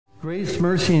Grace,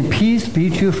 mercy, and peace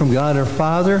be to you from God our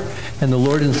Father and the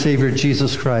Lord and Savior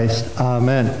Jesus Christ.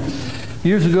 Amen.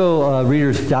 Years ago,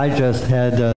 Reader's Digest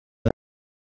had a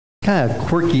kind of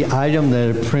quirky item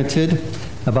that it printed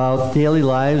about daily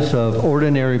lives of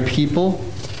ordinary people.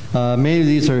 Many of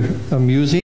these are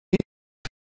amusing.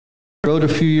 I wrote a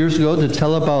few years ago to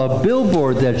tell about a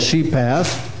billboard that she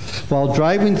passed while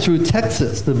driving through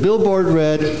Texas. The billboard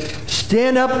read,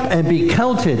 "Stand up and be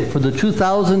counted for the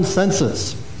 2000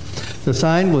 census." The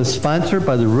sign was sponsored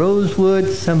by the Rosewood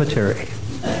Cemetery.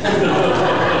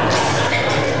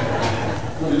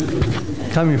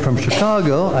 Coming from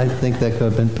Chicago, I think that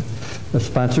could have been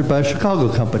sponsored by a Chicago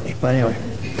company. But anyway.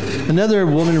 Another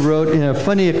woman wrote in a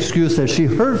funny excuse that she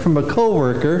heard from a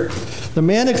coworker. The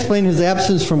man explained his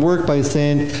absence from work by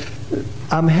saying,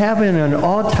 "I'm having an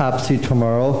autopsy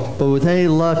tomorrow, but with any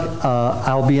luck,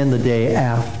 I'll be in the day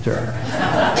after."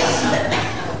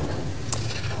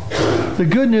 The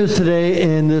good news today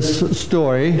in this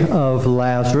story of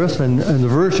Lazarus, and the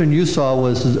version you saw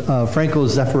was Franco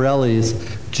Zeffirelli's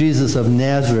Jesus of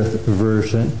Nazareth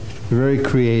version. Very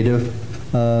creative.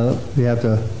 We have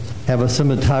to have a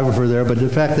cinematographer there, but the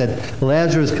fact that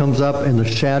Lazarus comes up and the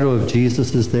shadow of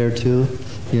Jesus is there too,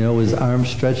 you know, his arms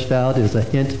stretched out is a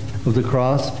hint of the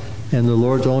cross and the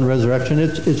Lord's own resurrection.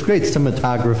 It's great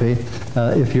cinematography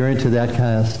if you're into that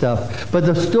kind of stuff. But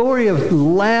the story of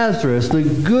Lazarus, the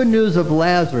good news of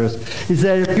Lazarus, is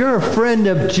that if you're a friend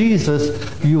of Jesus,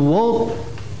 you won't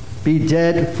be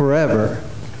dead forever.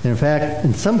 In fact,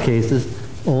 in some cases,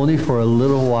 only for a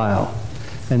little while.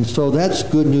 And so that's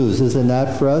good news, is it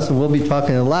not, for us? And we'll be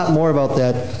talking a lot more about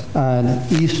that on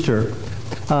Easter.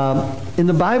 In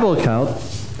the Bible account,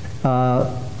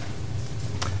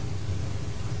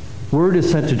 word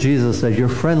is sent to Jesus that your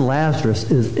friend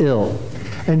Lazarus is ill.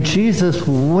 And Jesus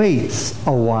waits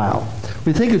a while.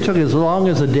 We think it took as long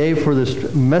as a day for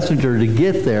this messenger to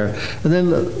get there. And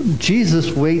then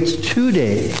Jesus waits 2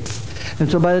 days. And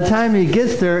so by the time he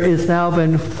gets there, it's now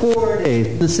been 4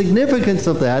 days. The significance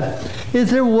of that is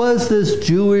there was this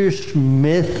Jewish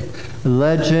myth,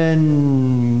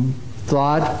 legend,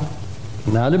 thought,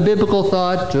 not a biblical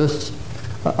thought, just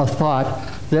a thought,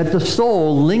 that the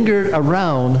soul lingered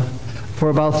around for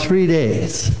about 3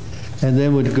 days and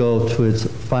then would go to its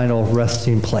final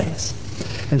resting place.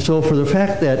 And so for the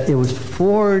fact that it was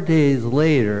 4 days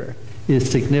later is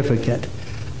significant.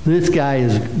 This guy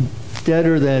is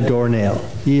deader than a doornail.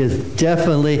 He is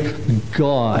definitely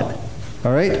gone.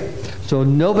 All right? So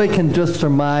nobody can just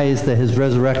surmise that his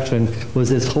resurrection was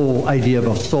this whole idea of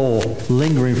a soul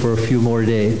lingering for a few more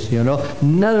days, you know?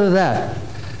 None of that.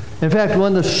 In fact,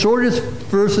 one of the shortest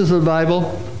verses of the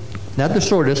Bible, not the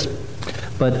shortest,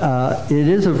 but it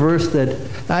is a verse that,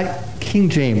 King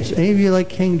James. Any of you like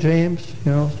King James?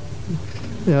 You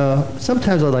know,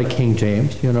 sometimes I like King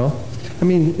James, you know. I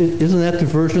mean, isn't that the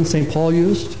version St. Paul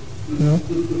used? You know?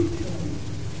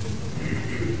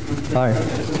 All right.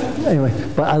 Anyway,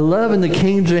 but I love in the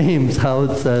King James how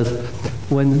it says,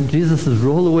 when Jesus has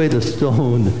rolled away the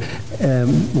stone,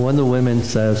 and one of the women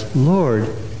says, "Lord,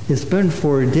 it's been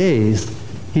 4 days.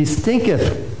 He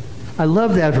stinketh." I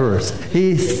love that verse.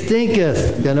 He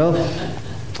stinketh, you know.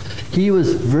 He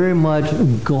was very much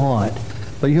gone.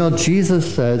 But you know, Jesus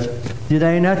says, "Did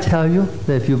I not tell you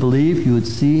that if you believe, you would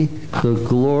see the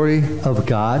glory of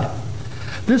God?"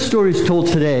 This story is told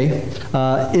today.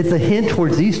 It's a hint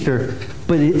towards Easter,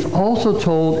 but it's also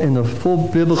told in the full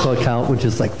biblical account, which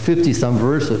is like 50-some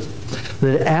verses,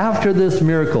 that after this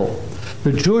miracle,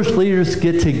 the Jewish leaders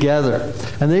get together,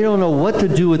 and they don't know what to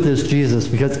do with this Jesus,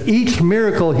 because each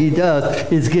miracle he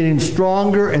does is getting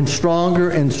stronger and stronger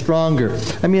and stronger.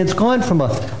 I mean, it's gone from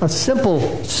a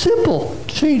simple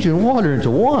changing water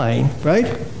into wine, right?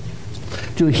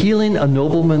 To healing a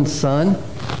nobleman's son,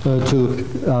 to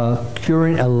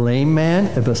curing a lame man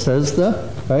at Bethesda,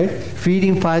 right?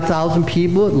 Feeding 5,000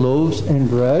 people with loaves and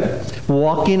bread,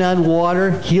 walking on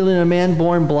water, healing a man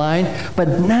born blind,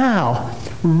 but now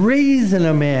raising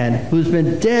a man who's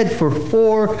been dead for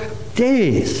 4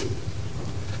 days.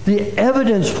 The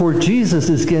evidence for Jesus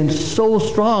is getting so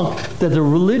strong that the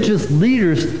religious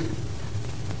leaders,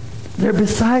 they're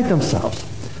beside themselves.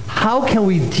 How can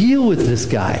we deal with this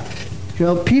guy? You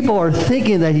know, people are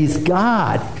thinking that he's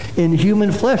God in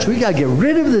human flesh. We got to get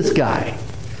rid of this guy.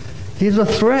 He's a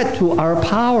threat to our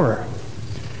power.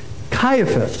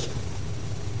 Caiaphas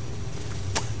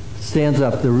stands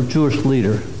up, the Jewish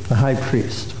leader, the high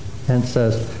priest, and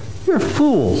says, "You're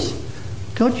fools.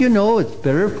 Don't you know it's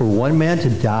better for one man to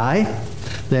die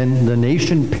than the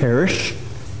nation perish?"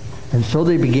 And so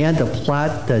they began to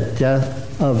plot the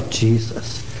death of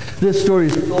Jesus. This story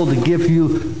is told to give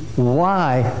you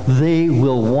why they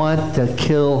will want to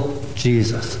kill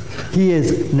Jesus. He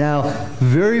is now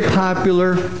very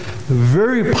popular,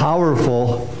 very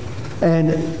powerful, and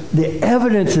the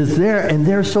evidence is there, and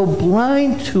they're so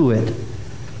blind to it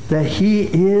that he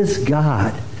is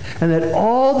God. And that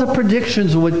all the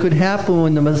predictions of what could happen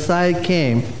when the Messiah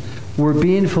came were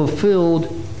being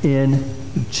fulfilled in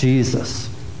Jesus.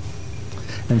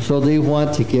 And so they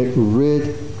want to get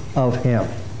rid of him.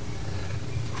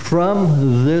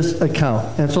 From this account,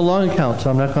 and it's a long account, so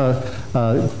I'm not going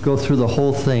to go through the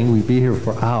whole thing. We'd be here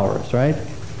for hours, right?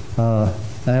 I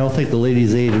don't think the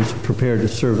ladies' aid is prepared to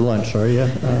serve lunch, are you?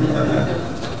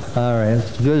 All right,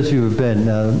 as good as you have been.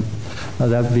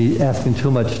 That would be asking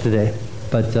too much today.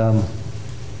 But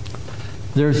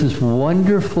there's this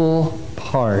wonderful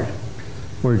part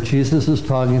where Jesus is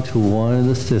talking to one of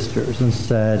the sisters and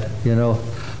said, you know,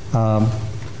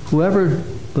 whoever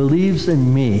believes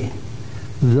in me,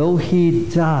 though he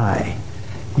die,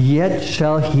 yet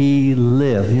shall he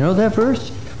live. You know that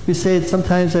verse? We say it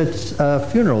sometimes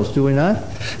at funerals, do we not?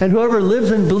 And whoever lives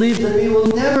and believes in me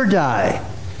will never die.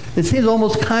 It seems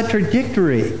almost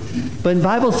contradictory. But in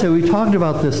Bible study, we talked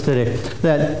about this today,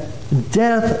 that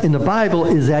death in the Bible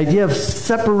is the idea of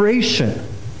separation.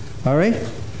 All right?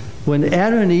 When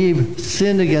Adam and Eve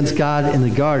sinned against God in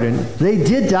the garden, they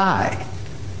did die.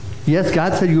 Yes,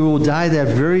 God said you will die that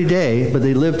very day, but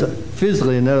they lived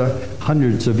physically another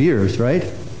hundreds of years, right?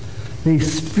 They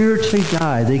spiritually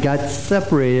died. They got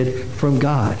separated from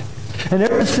God. And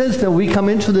ever since then, we come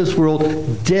into this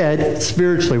world dead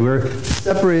spiritually. We're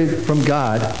separated from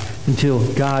God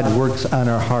until God works on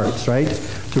our hearts, right?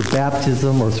 Through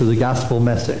baptism or through the gospel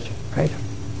message, right?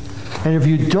 And if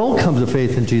you don't come to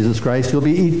faith in Jesus Christ, you'll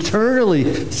be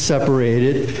eternally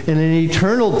separated in an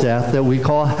eternal death that we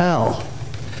call hell.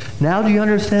 Now do you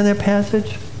understand that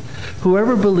passage?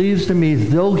 Whoever believes in me,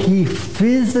 though he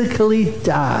physically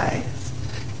dies,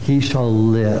 he shall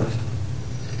live.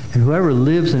 And whoever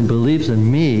lives and believes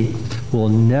in me will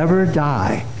never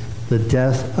die the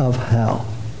death of hell.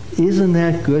 Isn't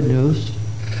that good news?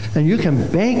 And you can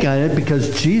bank on it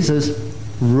because Jesus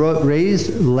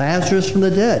raised Lazarus from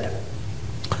the dead.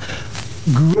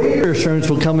 Greater assurance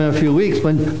will come in a few weeks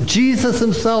when Jesus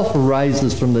himself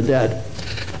rises from the dead.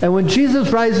 And when Jesus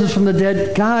rises from the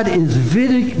dead, God is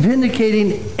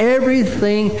vindicating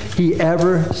everything he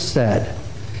ever said.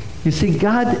 You see,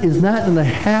 God is not in the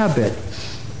habit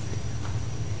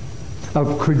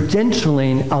of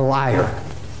credentialing a liar.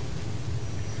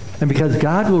 And because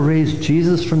God will raise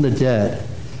Jesus from the dead,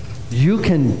 you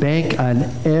can bank on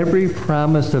every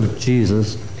promise of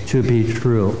Jesus to be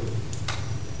true.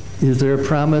 Is there a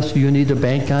promise you need to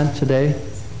bank on today?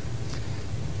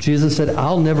 Jesus said,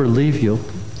 I'll never leave you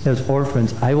as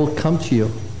orphans. I will come to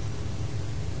you.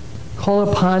 Call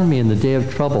upon me in the day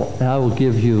of trouble, and I will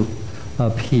give you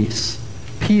peace.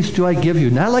 Peace do I give you,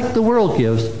 not like the world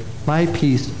gives. My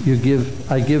peace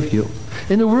I give you.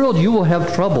 In the world you will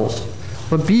have troubles,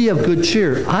 but be of good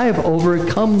cheer. I have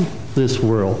overcome this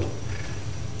world.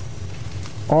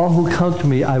 All who come to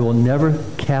me I will never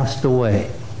cast away.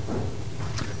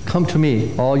 Come to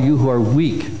me, all you who are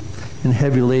weak and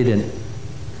heavy laden,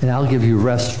 and I'll give you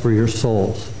rest for your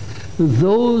souls.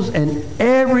 Those and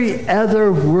every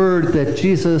other word that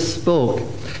Jesus spoke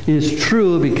is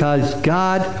true because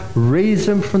God raised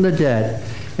him from the dead.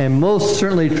 And most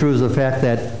certainly true is the fact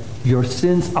that your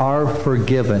sins are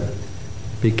forgiven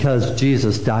because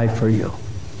Jesus died for you.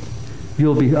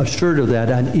 You'll be assured of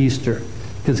that on Easter,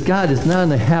 because God is not in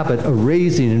the habit of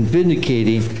raising and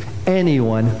vindicating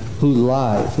anyone who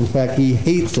lies. In fact, he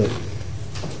hates it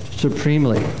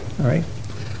supremely. All right?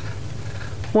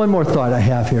 One more thought I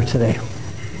have here today.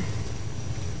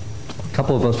 A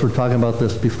couple of us were talking about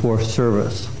this before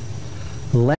service.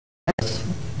 Lazarus,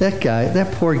 that guy,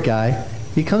 that poor guy,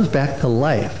 he comes back to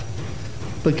life.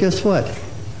 But guess what?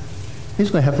 He's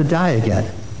going to have to die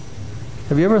again.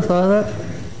 Have you ever thought of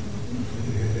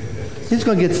that? He's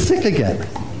going to get sick again.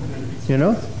 You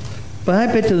know? But I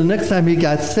bet you the next time he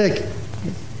got sick,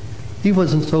 he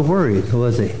wasn't so worried,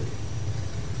 was he?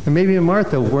 And maybe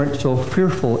Martha weren't so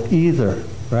fearful either,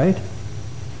 right?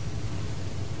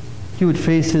 He would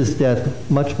face his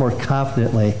death much more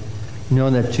confidently,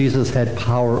 knowing that Jesus had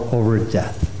power over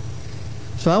death.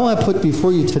 So I want to put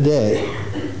before you today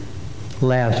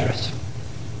Lazarus.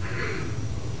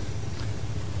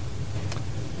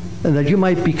 And that you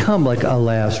might become like a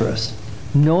Lazarus.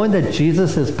 Knowing that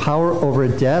Jesus has power over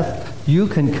death, you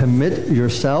can commit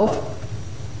yourself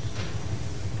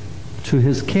to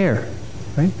his care.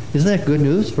 Right? Isn't that good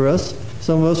news for us,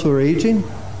 some of us who are aging?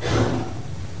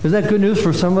 Is that good news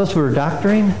for some of us who are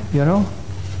doctoring, you know?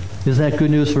 Is that good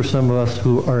news for some of us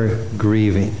who are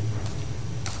grieving?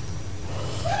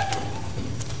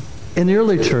 In the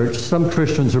early church, some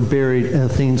Christians are buried in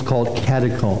things called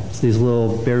catacombs, these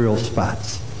little burial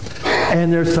spots.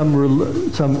 And there's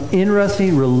some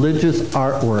interesting religious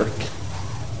artwork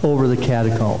over the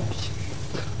catacombs.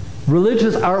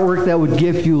 Religious artwork that would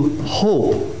give you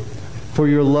hope for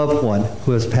your loved one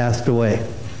who has passed away.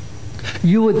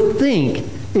 You would think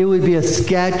it would be a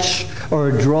sketch or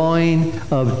a drawing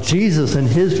of Jesus and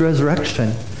his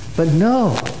resurrection. But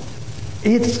no,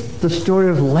 it's the story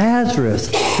of Lazarus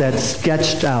that's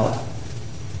sketched out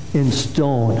in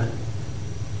stone.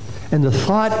 And the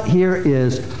thought here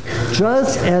is,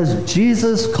 just as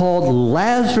Jesus called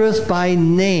Lazarus by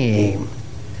name,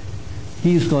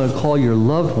 he's going to call your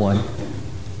loved one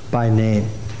by name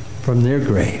from their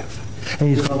grave. And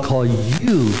he's going to call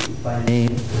you by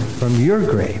name from your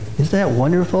grave. Isn't that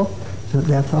wonderful? Isn't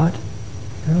that thought?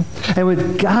 Yeah. And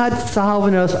with God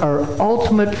solving us our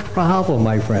ultimate problem,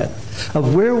 my friend,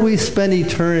 of where we spend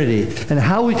eternity and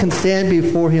how we can stand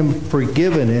before him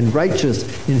forgiven and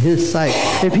righteous in his sight.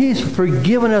 If he's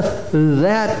forgiven us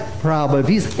that problem, if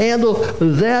he's handled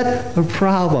that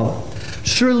problem,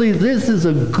 surely this is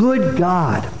a good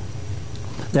God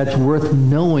that's worth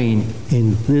knowing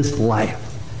in this life.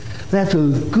 That's a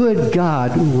good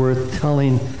God worth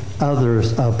telling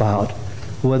others about,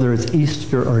 whether it's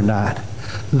Easter or not.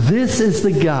 This is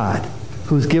the God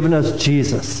who's given us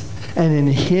Jesus. And in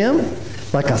him,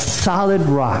 like a solid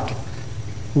rock,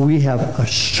 we have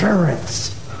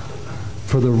assurance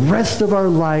for the rest of our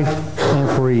life and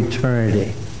for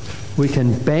eternity. We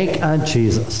can bank on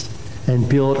Jesus and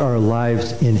build our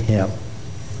lives in him.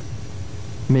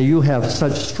 May you have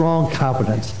such strong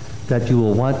confidence that you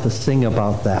will want to sing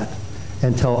about that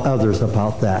and tell others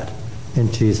about that.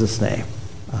 In Jesus' name,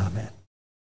 amen.